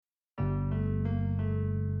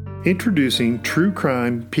Introducing True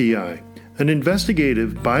Crime PI, an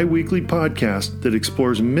investigative bi-weekly podcast that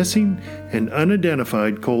explores missing and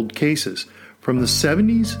unidentified cold cases from the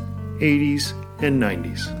 70s, 80s, and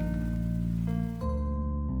 90s.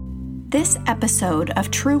 This episode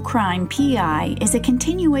of True Crime PI is a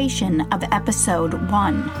continuation of episode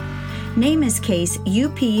 1. Name is case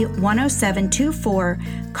UP 10724,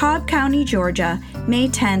 Cobb County, Georgia, May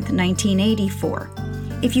 10, 1984.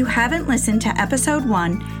 If you haven't listened to episode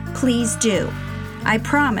 1, please do. I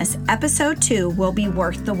promise episode 2 will be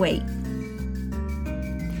worth the wait.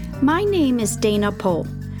 My name is Dana Pohl.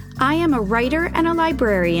 I am a writer and a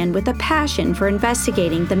librarian with a passion for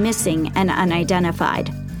investigating the missing and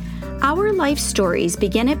unidentified. Our life stories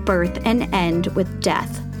begin at birth and end with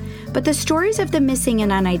death. But the stories of the missing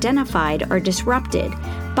and unidentified are disrupted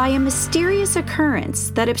by a mysterious occurrence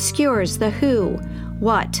that obscures the who,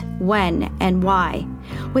 what, when, and why.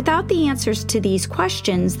 Without the answers to these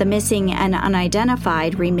questions, the missing and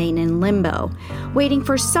unidentified remain in limbo, waiting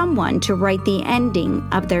for someone to write the ending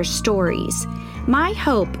of their stories. My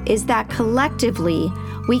hope is that collectively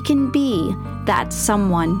we can be that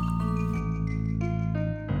someone.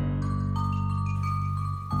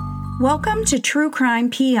 Welcome to True Crime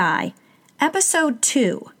PI, Episode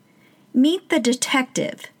 2, Meet the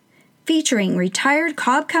Detective, featuring retired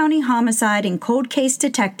Cobb County homicide and cold case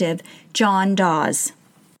detective John Dawes.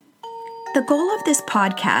 The goal of this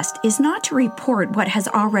podcast is not to report what has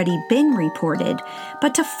already been reported,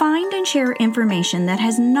 but to find and share information that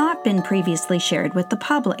has not been previously shared with the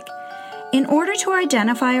public. In order to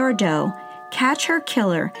identify our doe, catch her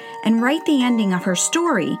killer, and write the ending of her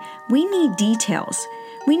story, we need details.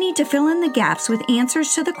 We need to fill in the gaps with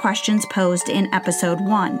answers to the questions posed in Episode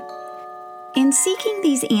 1. In seeking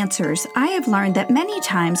these answers, I have learned that many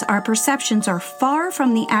times our perceptions are far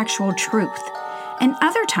from the actual truth, and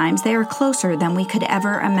other times they are closer than we could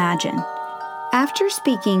ever imagine. After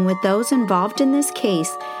speaking with those involved in this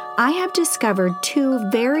case, I have discovered two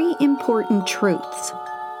very important truths.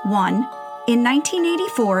 One, in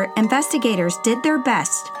 1984, investigators did their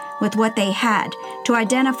best with what they had to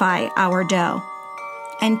identify our doe.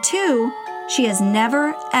 And two, she has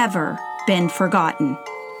never, ever been forgotten.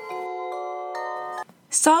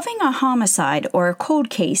 Solving a homicide or a cold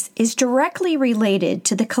case is directly related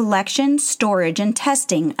to the collection, storage, and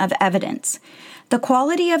testing of evidence, the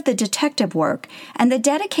quality of the detective work, and the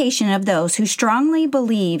dedication of those who strongly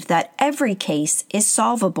believe that every case is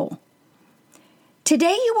solvable.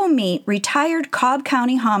 Today you will meet retired Cobb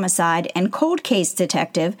County homicide and cold case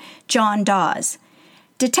detective John Dawes.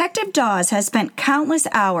 Detective Dawes has spent countless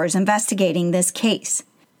hours investigating this case.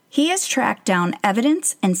 He has tracked down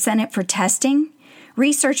evidence and sent it for testing,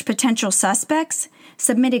 researched potential suspects,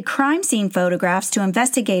 submitted crime scene photographs to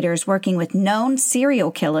investigators working with known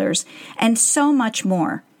serial killers, and so much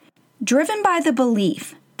more. Driven by the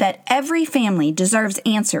belief that every family deserves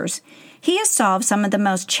answers, he has solved some of the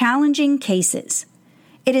most challenging cases.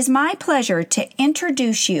 It is my pleasure to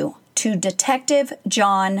introduce you to Detective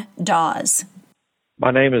John Dawes.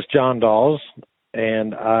 My name is John Dawes,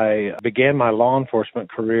 and I began my law enforcement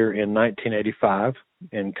career in 1985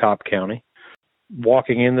 in Cobb County.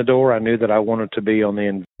 Walking in the door, I knew that I wanted to be on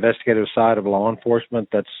the investigative side of law enforcement.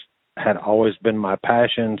 That's had always been my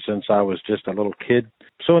passion since I was just a little kid.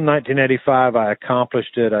 So in 1985, I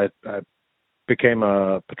accomplished it. I became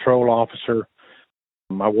a patrol officer.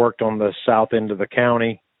 I worked on the south end of the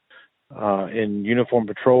county in uniform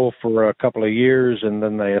patrol for a couple of years, and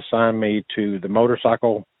then they assigned me to the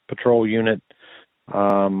motorcycle patrol unit.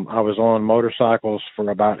 I was on motorcycles for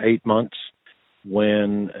about 8 months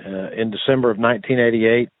when in December of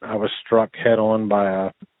 1988, I was struck head-on by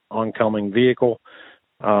an oncoming vehicle.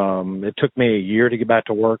 It took me a year to get back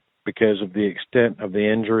to work because of the extent of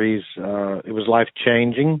the injuries. It was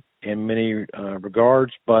life-changing in many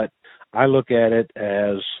regards, but I look at it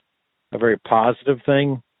as a very positive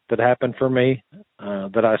thing that happened for me,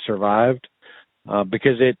 that I survived,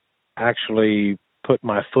 because it actually put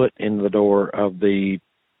my foot in the door of the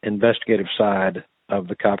investigative side of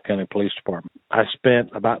the Cobb County Police Department. I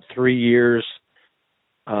spent about 3 years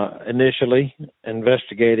initially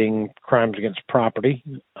investigating crimes against property,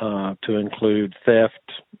 to include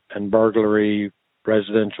theft and burglary,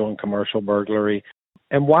 residential and commercial burglary.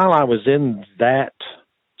 And while I was in that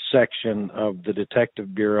section of the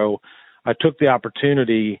Detective Bureau, I took the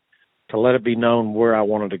opportunity to let it be known where I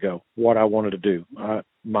wanted to go, what I wanted to do.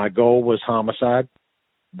 My goal was homicide.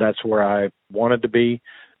 That's where I wanted to be.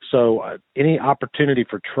 So any opportunity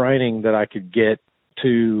for training that I could get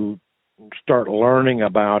to start learning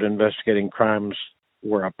about investigating crimes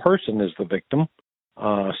where a person is the victim,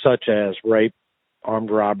 such as rape,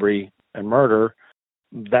 armed robbery, and murder,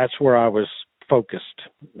 that's where I was focused.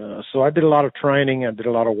 So I did a lot of training. I did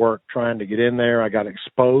a lot of work trying to get in there. I got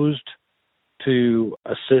exposed to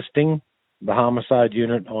assisting the homicide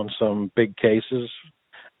unit on some big cases.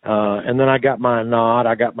 And then I got my nod,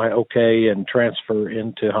 I got my okay and transfer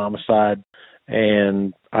into homicide,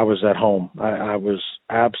 and I was at home. I was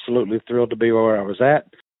absolutely thrilled to be where I was at.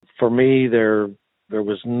 For me, there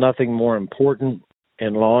was nothing more important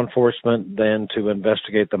in law enforcement than to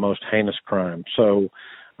investigate the most heinous crime. So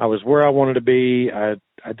I was where I wanted to be. I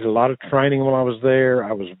did a lot of training while I was there.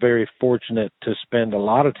 I was very fortunate to spend a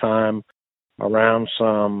lot of time around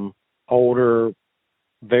some older,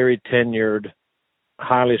 very tenured,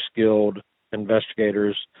 highly skilled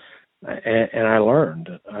investigators, and I learned.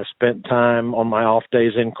 I spent time on my off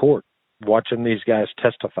days in court watching these guys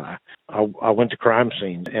testify. I went to crime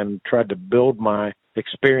scenes and tried to build my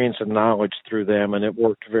experience and knowledge through them, and it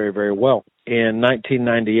worked very, very well. In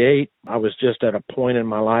 1998, I was just at a point in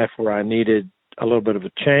my life where I needed a little bit of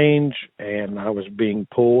a change, and I was being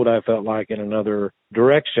pulled, I felt like, in another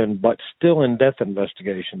direction, but still in death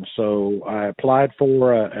investigation. So I applied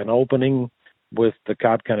for an opening with the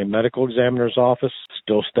Cobb County Medical Examiner's Office,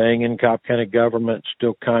 still staying in Cobb County government,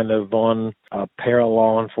 still kind of on a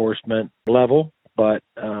para-law enforcement level. But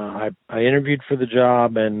I interviewed for the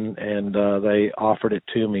job, and they offered it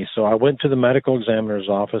to me. So I went to the Medical Examiner's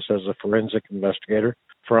Office as a forensic investigator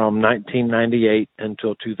from 1998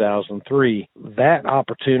 until 2003. That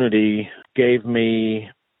opportunity gave me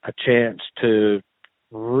a chance to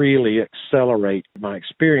really accelerate my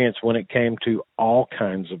experience when it came to all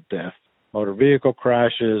kinds of death. Motor vehicle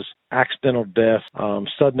crashes, accidental death,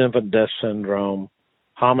 sudden infant death syndrome,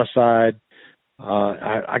 homicide.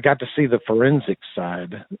 I got to see the forensic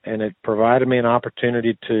side, and it provided me an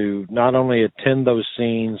opportunity to not only attend those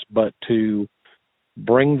scenes, but to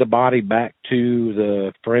bring the body back to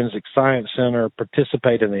the Forensic Science Center,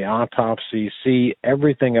 participate in the autopsy, see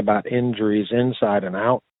everything about injuries inside and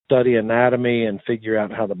out, study anatomy, and figure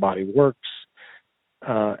out how the body works.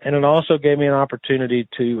 And it also gave me an opportunity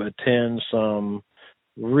to attend some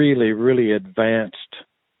really, really advanced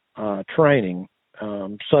training,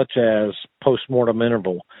 such as postmortem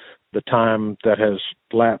interval, the time that has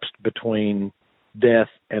lapsed between death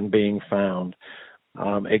and being found.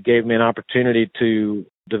 It gave me an opportunity to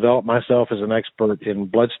develop myself as an expert in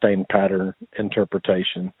bloodstain pattern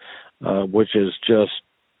interpretation, which is just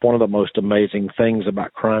one of the most amazing things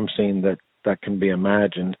about crime scene that can be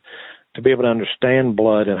imagined. To be able to understand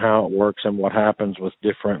blood and how it works and what happens with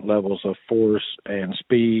different levels of force and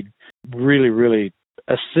speed really, really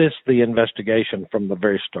assists the investigation from the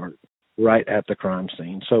very start, right at the crime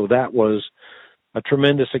scene. So that was a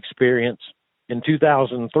tremendous experience. In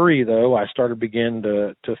 2003, though, I started begin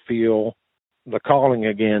to feel the calling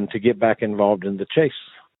again to get back involved in the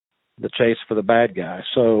chase for the bad guy.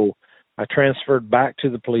 So I transferred back to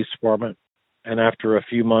the police department. And after a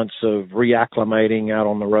few months of reacclimating out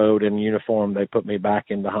on the road in uniform, they put me back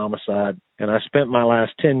into homicide. And I spent my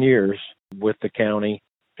last 10 years with the county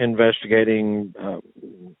investigating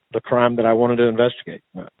the crime that I wanted to investigate,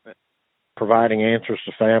 providing answers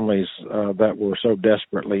to families that were so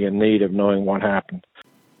desperately in need of knowing what happened.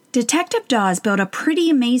 Detective Dawes built a pretty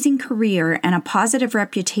amazing career and a positive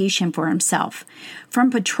reputation for himself.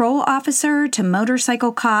 From patrol officer to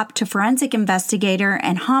motorcycle cop to forensic investigator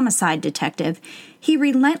and homicide detective, he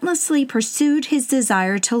relentlessly pursued his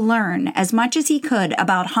desire to learn as much as he could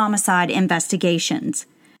about homicide investigations.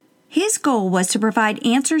 His goal was to provide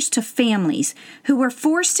answers to families who were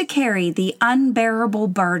forced to carry the unbearable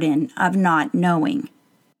burden of not knowing.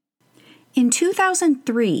 In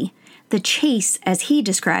 2003, the chase, as he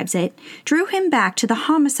describes it, drew him back to the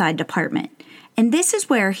homicide department, and this is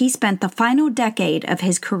where he spent the final decade of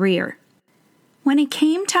his career. When it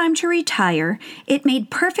came time to retire, it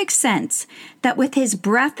made perfect sense that with his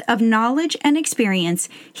breadth of knowledge and experience,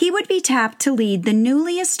 he would be tapped to lead the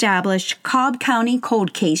newly established Cobb County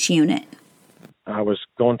Cold Case Unit. I was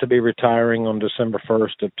going to be retiring on December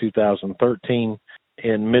 1st of 2013.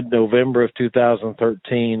 In mid-November of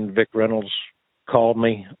 2013, Vic Reynolds called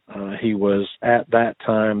me. He was at that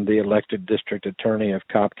time the elected district attorney of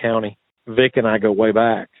Cobb County. Vic and I go way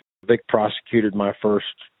back. Vic prosecuted my first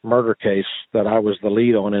murder case that I was the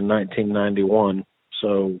lead on in 1991.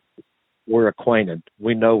 So we're acquainted.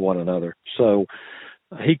 We know one another. So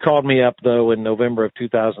he called me up, though, in November of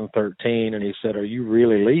 2013, and he said, "Are you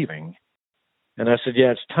really leaving?" And I said,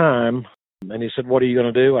 "Yeah, it's time." And he said, "What are you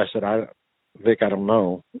going to do?" I said, Vic, I don't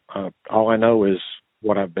know. All I know is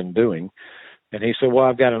what I've been doing. And he said, "Well,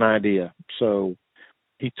 I've got an idea." So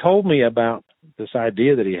he told me about this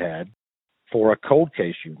idea that he had for a cold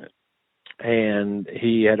case unit. And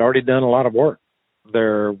he had already done a lot of work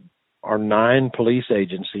there are 9 police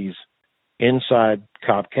agencies inside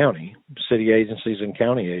Cobb County, city agencies and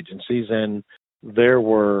county agencies, and there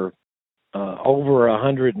were over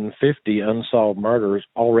 150 unsolved murders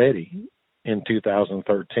already in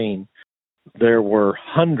 2013. There were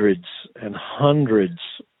hundreds and hundreds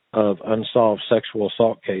of unsolved sexual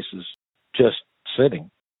assault cases just sitting.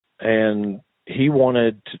 And he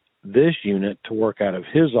wanted this unit to work out of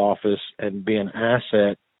his office and be an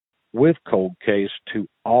asset with Cold Case to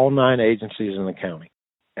all 9 agencies in the county.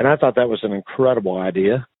 And I thought that was an incredible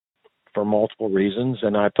idea for multiple reasons.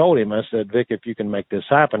 And I told him, I said, Vic, if you can make this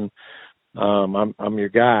happen, I'm your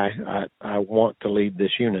guy. I want to lead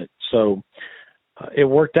this unit. So it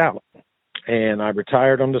worked out. And I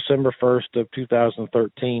retired on December 1st of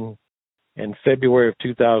 2013. In February of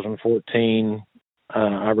 2014,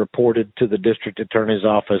 I reported to the district attorney's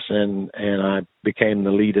office, and I became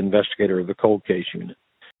the lead investigator of the Cold Case unit.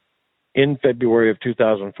 In February of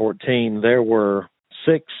 2014, there were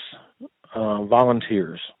 6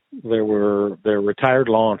 volunteers. They're retired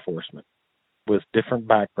law enforcement with different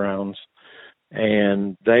backgrounds,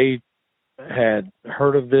 and they had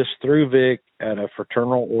heard of this through Vic at a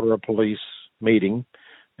Fraternal Order of Police meeting,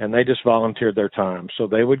 and they just volunteered their time. So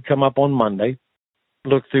they would come up on Monday,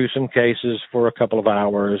 look through some cases for a couple of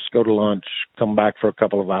hours, go to lunch, come back for a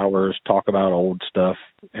couple of hours, talk about old stuff,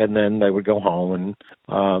 and then they would go home.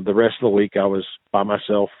 And the rest of the week I was by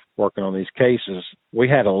myself working on these cases. We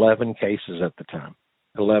had 11 cases at the time,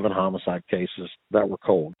 11 homicide cases that were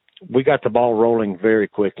cold. We got the ball rolling very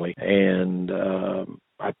quickly, and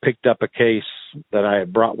I picked up a case that I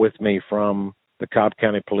had brought with me from the Cobb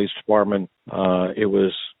County Police Department. It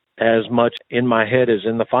was as much in my head as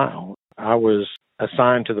in the file. I was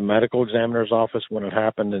assigned to the medical examiner's office when it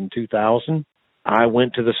happened in 2000. I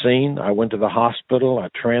went to the scene. I went to the hospital. I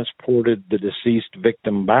transported the deceased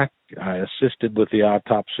victim back. I assisted with the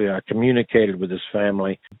autopsy. I communicated with his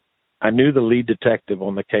family. I knew the lead detective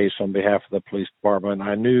on the case on behalf of the police department.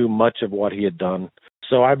 I knew much of what he had done.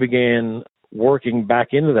 So I began working back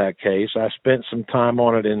into that case. I spent some time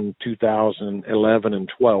on it in 2011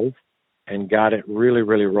 and 12 and got it really,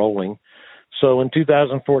 really rolling. So in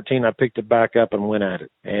 2014, I picked it back up and went at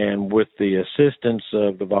it. And with the assistance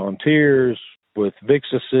of the volunteers, with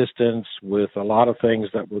Vic's assistance, with a lot of things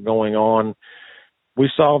that were going on, we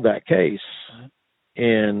solved that case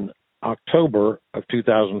in October of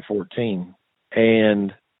 2014.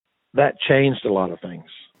 And that changed a lot of things.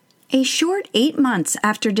 A short 8 months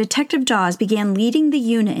after Detective Dawes began leading the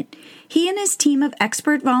unit, he and his team of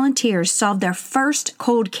expert volunteers solved their first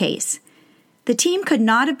cold case. The team could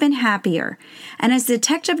not have been happier, and as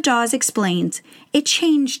Detective Dawes explains, it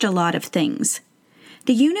changed a lot of things.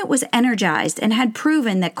 The unit was energized and had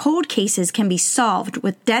proven that cold cases can be solved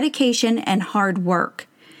with dedication and hard work.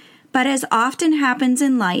 But as often happens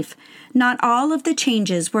in life, not all of the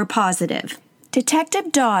changes were positive.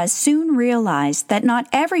 Detective Dawes soon realized that not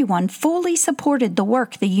everyone fully supported the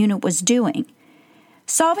work the unit was doing.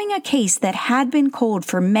 Solving a case that had been cold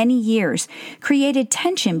for many years created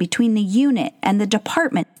tension between the unit and the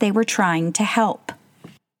department they were trying to help.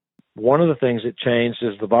 One of the things that changed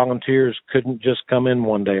is the volunteers couldn't just come in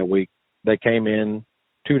one day a week. They came in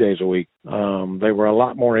 2 days a week. They were a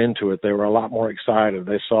lot more into it. They were a lot more excited.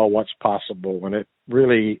 They saw what's possible, and it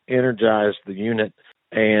really energized the unit.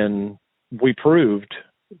 And we proved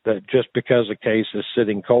that just because a case is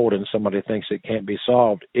sitting cold and somebody thinks it can't be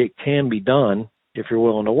solved, it can be done if you're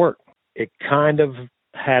willing to work. It kind of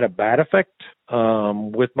had a bad effect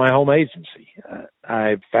with my home agency.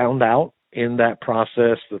 I found out in that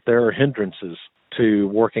process that there are hindrances to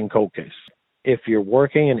working cold case. If you're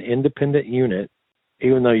working an independent unit,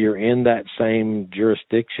 even though you're in that same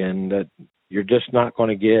jurisdiction, that you're just not going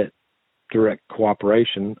to get direct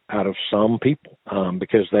cooperation out of some people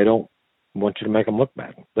because they don't want you to make them look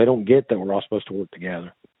bad. They don't get that we're all supposed to work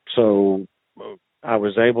together. So I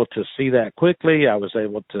was able to see that quickly. I was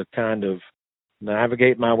able to kind of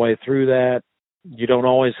navigate my way through that. You don't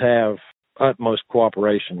always have utmost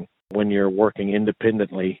cooperation when you're working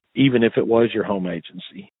independently, even if it was your home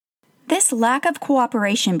agency. This lack of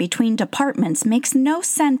cooperation between departments makes no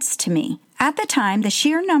sense to me. At the time, the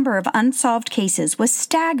sheer number of unsolved cases was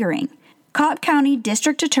staggering. Cobb County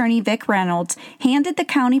District Attorney Vic Reynolds handed the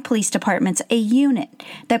county police departments a unit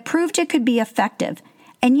that proved it could be effective,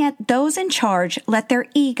 and yet those in charge let their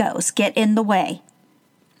egos get in the way.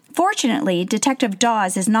 Fortunately, Detective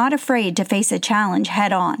Dawes is not afraid to face a challenge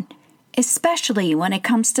head-on, especially when it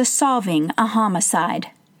comes to solving a homicide.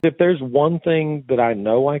 If there's one thing that I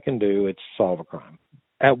know I can do, it's solve a crime.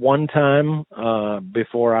 At one time,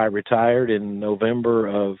 before I retired in November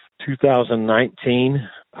of 2019,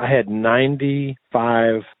 I had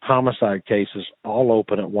 95 homicide cases all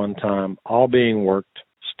open at one time, all being worked.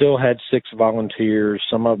 Still had 6 volunteers.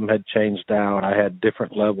 Some of them had changed out. I had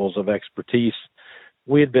different levels of expertise.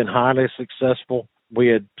 We had been highly successful. We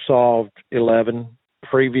had solved 11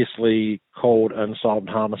 previously cold, unsolved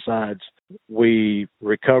homicides. We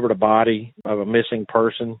recovered a body of a missing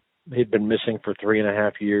person. He'd been missing for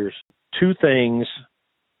 3.5 years. 2 things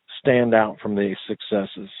stand out from these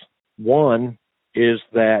successes. One is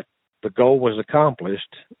that the goal was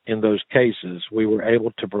accomplished in those cases. We were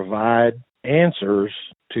able to provide answers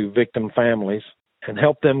to victim families and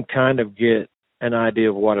help them kind of get an idea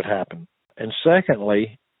of what had happened. And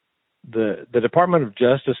secondly, the Department of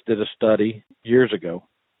Justice did a study years ago,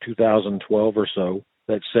 2012 or so,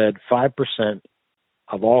 that said 5%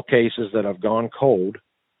 of all cases that have gone cold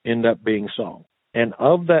end up being solved. And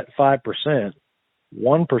of that 5%,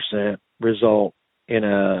 1% result in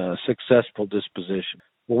a successful disposition.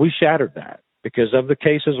 Well, we shattered that because of the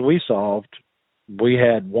cases we solved, we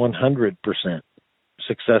had 100%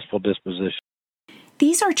 successful disposition.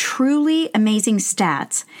 These are truly amazing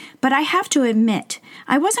stats, but I have to admit,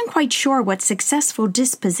 I wasn't quite sure what successful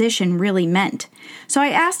disposition really meant. So I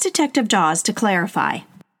asked Detective Dawes to clarify.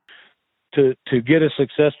 To get a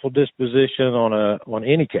successful disposition on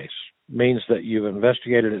any case means that you've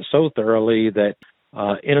investigated it so thoroughly that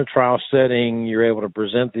in a trial setting, you're able to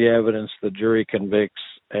present the evidence, the jury convicts,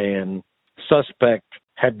 and suspect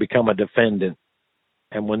had become a defendant.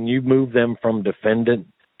 And when you move them from defendant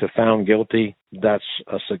to found guilty, that's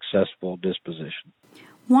a successful disposition.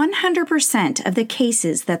 100% of the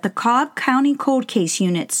cases that the Cobb County Cold Case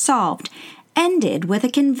Unit solved ended with a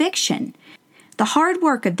conviction. The hard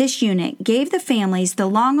work of this unit gave the families the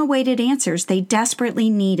long-awaited answers they desperately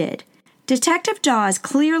needed. Detective Dawes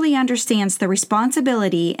clearly understands the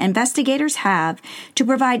responsibility investigators have to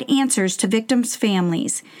provide answers to victims'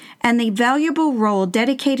 families and the valuable role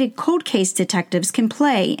dedicated cold case detectives can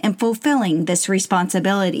play in fulfilling this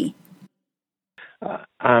responsibility.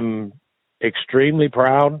 I'm extremely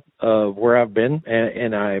proud of where I've been,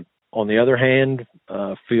 and I, on the other hand,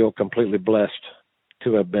 feel completely blessed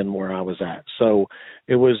to have been where I was at. So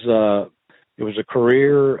it was a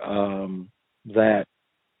career that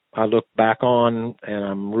I look back on and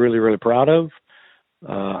I'm really, really proud of.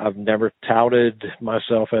 I've never touted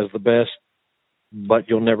myself as the best, but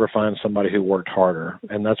you'll never find somebody who worked harder.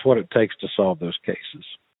 And that's what it takes to solve those cases.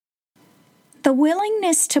 The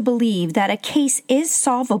willingness to believe that a case is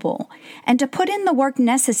solvable and to put in the work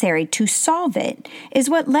necessary to solve it is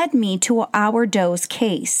what led me to Our Doe's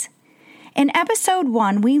case. In episode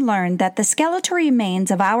 1, we learned that the skeletal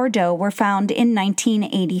remains of Our Doe were found in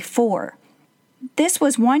 1984. This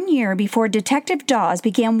was 1 year before Detective Dawes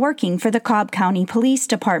began working for the Cobb County Police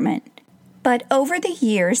Department. But over the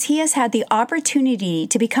years, he has had the opportunity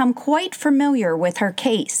to become quite familiar with her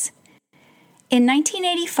case. In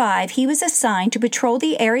 1985, he was assigned to patrol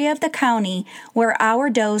the area of the county where Our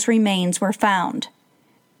Doe's remains were found.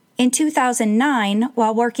 In 2009,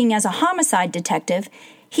 while working as a homicide detective,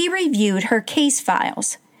 he reviewed her case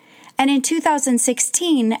files. And in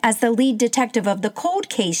 2016, as the lead detective of the Cold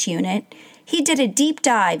Case Unit, he did a deep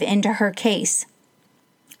dive into her case.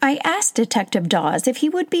 I asked Detective Dawes if he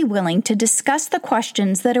would be willing to discuss the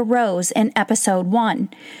questions that arose in Episode 1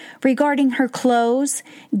 regarding her clothes,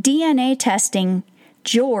 DNA testing,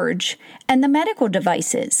 George, and the medical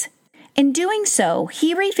devices. In doing so,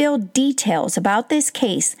 he revealed details about this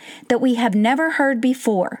case that we have never heard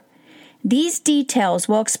before. These details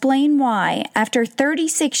will explain why, after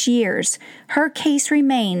 36 years, her case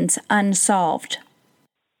remains unsolved.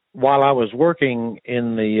 While I was working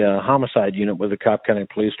in the homicide unit with the Cobb County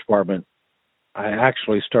Police Department, I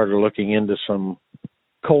actually started looking into some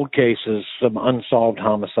cold cases, some unsolved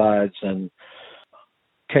homicides and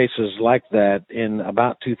cases like that in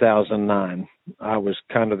about 2009. I was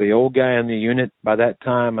kind of the old guy in the unit by that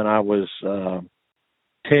time, and I was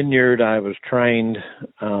tenured. I was trained,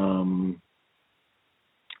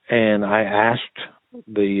 and I asked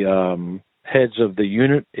the heads of the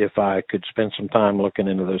unit if I could spend some time looking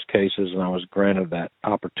into those cases, and I was granted that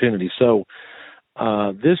opportunity. So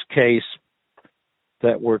this case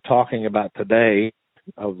that we're talking about today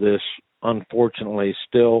of this unfortunately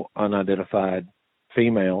still unidentified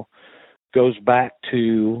female goes back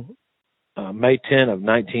to May 10 of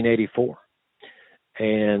 1984.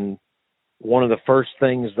 And one of the first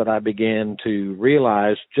things that I began to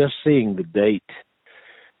realize just seeing the date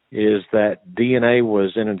is that DNA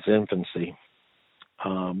was in its infancy.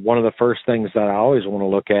 One of the first things that I always want to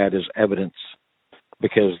look at is evidence.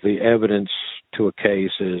 because the evidence to a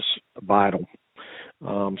case is vital.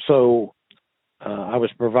 So I was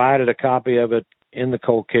provided a copy of it in the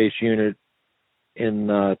cold case unit in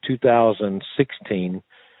 2016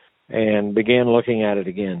 and began looking at it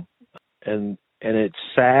again. And it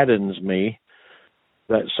saddens me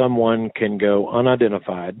that someone can go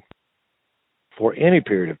unidentified for any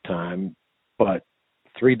period of time, but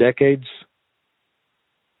 3 decades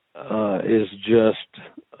is just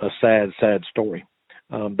a sad, sad story.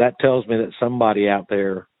 That tells me that somebody out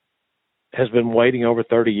there has been waiting over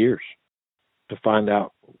 30 years to find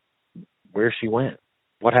out where she went,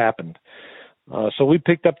 what happened. So we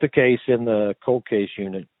picked up the case in the cold case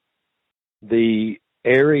unit. The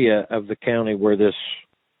area of the county where this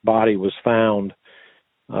body was found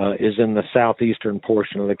is in the southeastern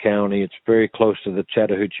portion of the county. It's very close to the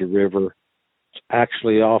Chattahoochee River. It's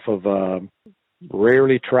actually off of a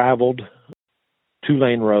rarely traveled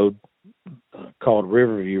 2-lane road called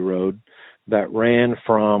Riverview Road that ran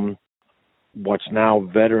from what's now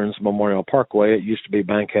Veterans Memorial Parkway. It used to be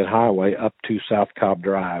Bankhead Highway up to South Cobb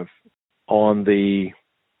Drive. On the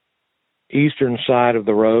eastern side of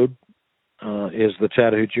the road is the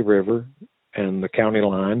Chattahoochee River and the county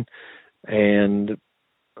line. And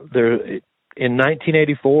there, in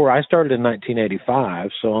 1984, I started in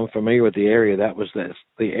 1985, so I'm familiar with the area. That was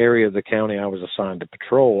the area of the county I was assigned to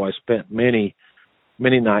patrol. I spent many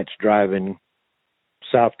nights driving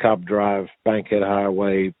South Cobb Drive, Bankhead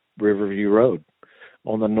Highway, Riverview Road.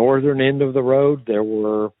 On the northern end of the road, there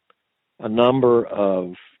were a number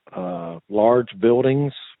of large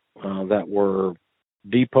buildings that were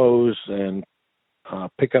depots and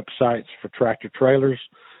pickup sites for tractor trailers.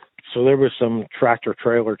 So there was some tractor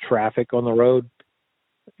trailer traffic on the road.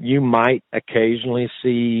 You might occasionally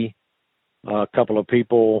see a couple of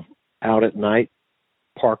people out at night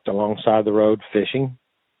parked alongside the road fishing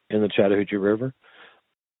in the Chattahoochee River.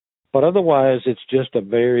 But otherwise, it's just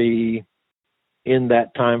in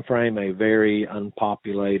that time frame, a very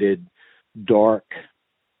unpopulated, dark,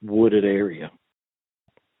 wooded area.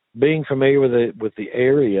 Being familiar with the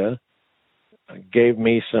area gave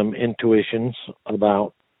me some intuitions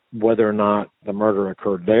about whether or not the murder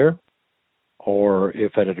occurred there, or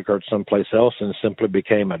if it had occurred someplace else and simply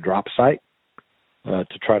became a drop site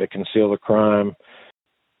to try to conceal the crime.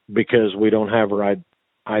 Because we don't have her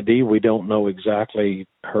ID, we don't know exactly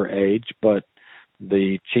her age, but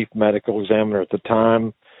the chief medical examiner at the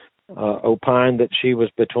time opined that she was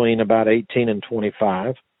between about 18 and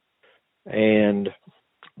 25. And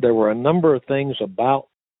there were a number of things about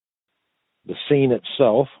the scene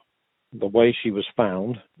itself, the way she was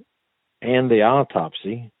found, and the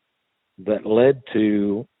autopsy that led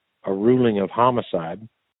to a ruling of homicide,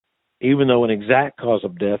 even though an exact cause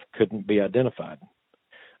of death couldn't be identified.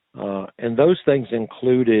 And those things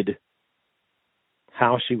included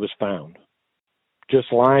how she was found.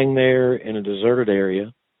 Just lying there in a deserted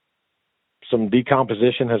area, some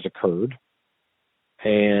decomposition has occurred,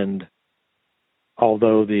 and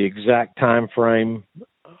although the exact time frame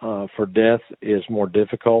for death is more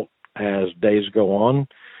difficult as days go on,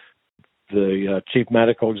 the chief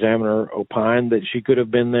medical examiner opined that she could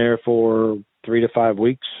have been there for 3 to 5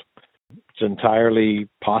 weeks. It's entirely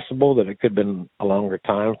possible that it could have been a longer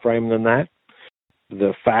time frame than that.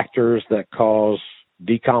 The factors that cause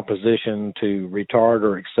decomposition to retard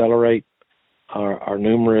or accelerate are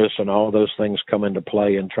numerous, and all those things come into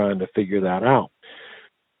play in trying to figure that out.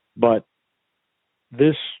 But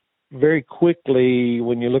this very quickly,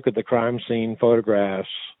 when you look at the crime scene photographs,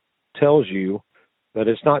 tells you that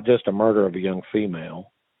it's not just a murder of a young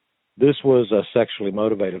female. This was a sexually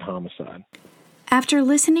motivated homicide. After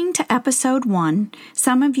listening to episode 1,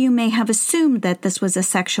 some of you may have assumed that this was a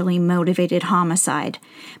sexually motivated homicide,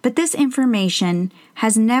 but this information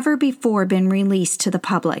has never before been released to the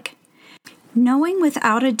public. Knowing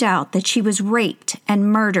without a doubt that she was raped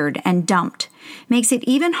and murdered and dumped makes it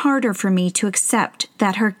even harder for me to accept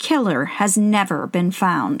that her killer has never been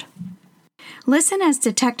found. Listen as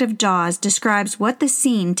Detective Dawes describes what the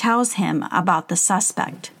scene tells him about the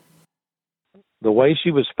suspect. The way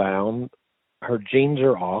she was found, her jeans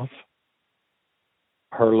are off,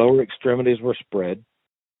 her lower extremities were spread,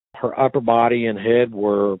 her upper body and head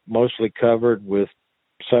were mostly covered with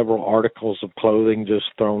several articles of clothing just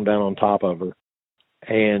thrown down on top of her.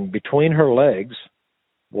 And between her legs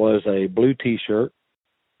was a blue T-shirt,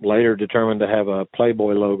 later determined to have a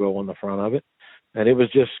Playboy logo on the front of it. And it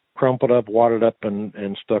was just crumpled up, wadded up,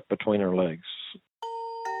 and stuck between her legs.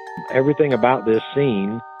 Everything about this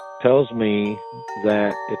scene tells me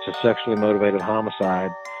that it's a sexually motivated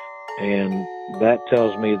homicide, and that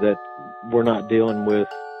tells me that we're not dealing with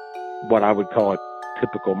what I would call a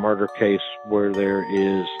typical murder case where there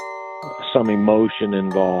is some emotion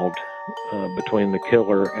involved between the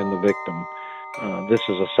killer and the victim. This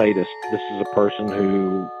is a sadist. This is a person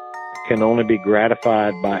who can only be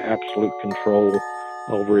gratified by absolute control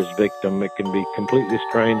over his victim. It can be completely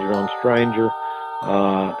stranger on stranger,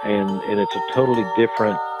 and it's a totally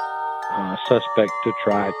different suspect to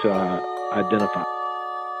try to identify.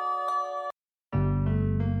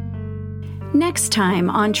 Next time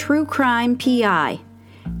on True Crime PI,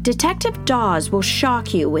 Detective Dawes will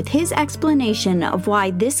shock you with his explanation of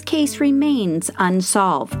why this case remains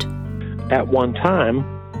unsolved. At one time,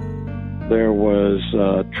 there was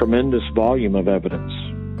a tremendous volume of evidence.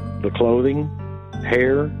 The clothing,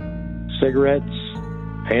 hair, cigarettes,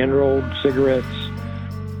 hand-rolled cigarettes.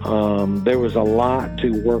 There was a lot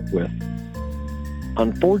to work with.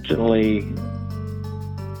 Unfortunately,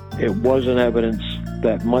 it wasn't evidence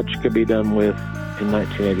that much could be done with in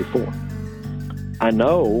 1984. I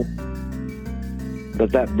know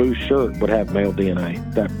that blue shirt would have male DNA.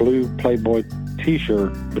 That blue Playboy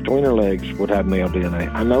t-shirt between her legs would have male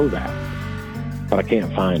DNA. I know that, but I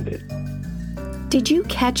can't find it. Did you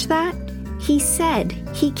catch that? He said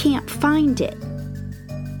he can't find it.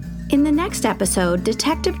 In the next episode,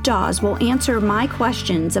 Detective Dawes will answer my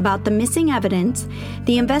questions about the missing evidence,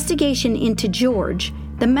 the investigation into George,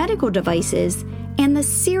 the medical devices, and the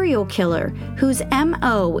serial killer whose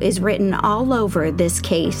M.O. is written all over this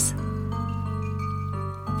case.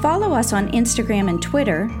 Follow us on Instagram and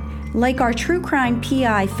Twitter, like our True Crime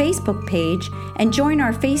PI Facebook page, and join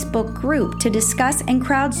our Facebook group to discuss and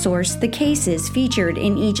crowdsource the cases featured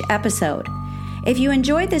in each episode. If you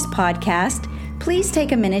enjoyed this podcast, please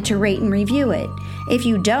take a minute to rate and review it. If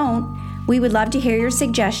you don't, we would love to hear your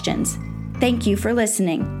suggestions. Thank you for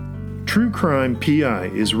listening. True Crime PI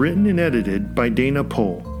is written and edited by Dana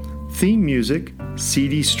Pohl. Theme music,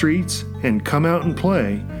 CD Streets, and Come Out and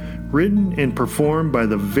Play, written and performed by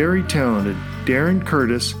the very talented Darren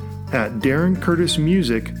Curtis at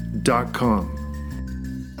DarrenCurtisMusic.com.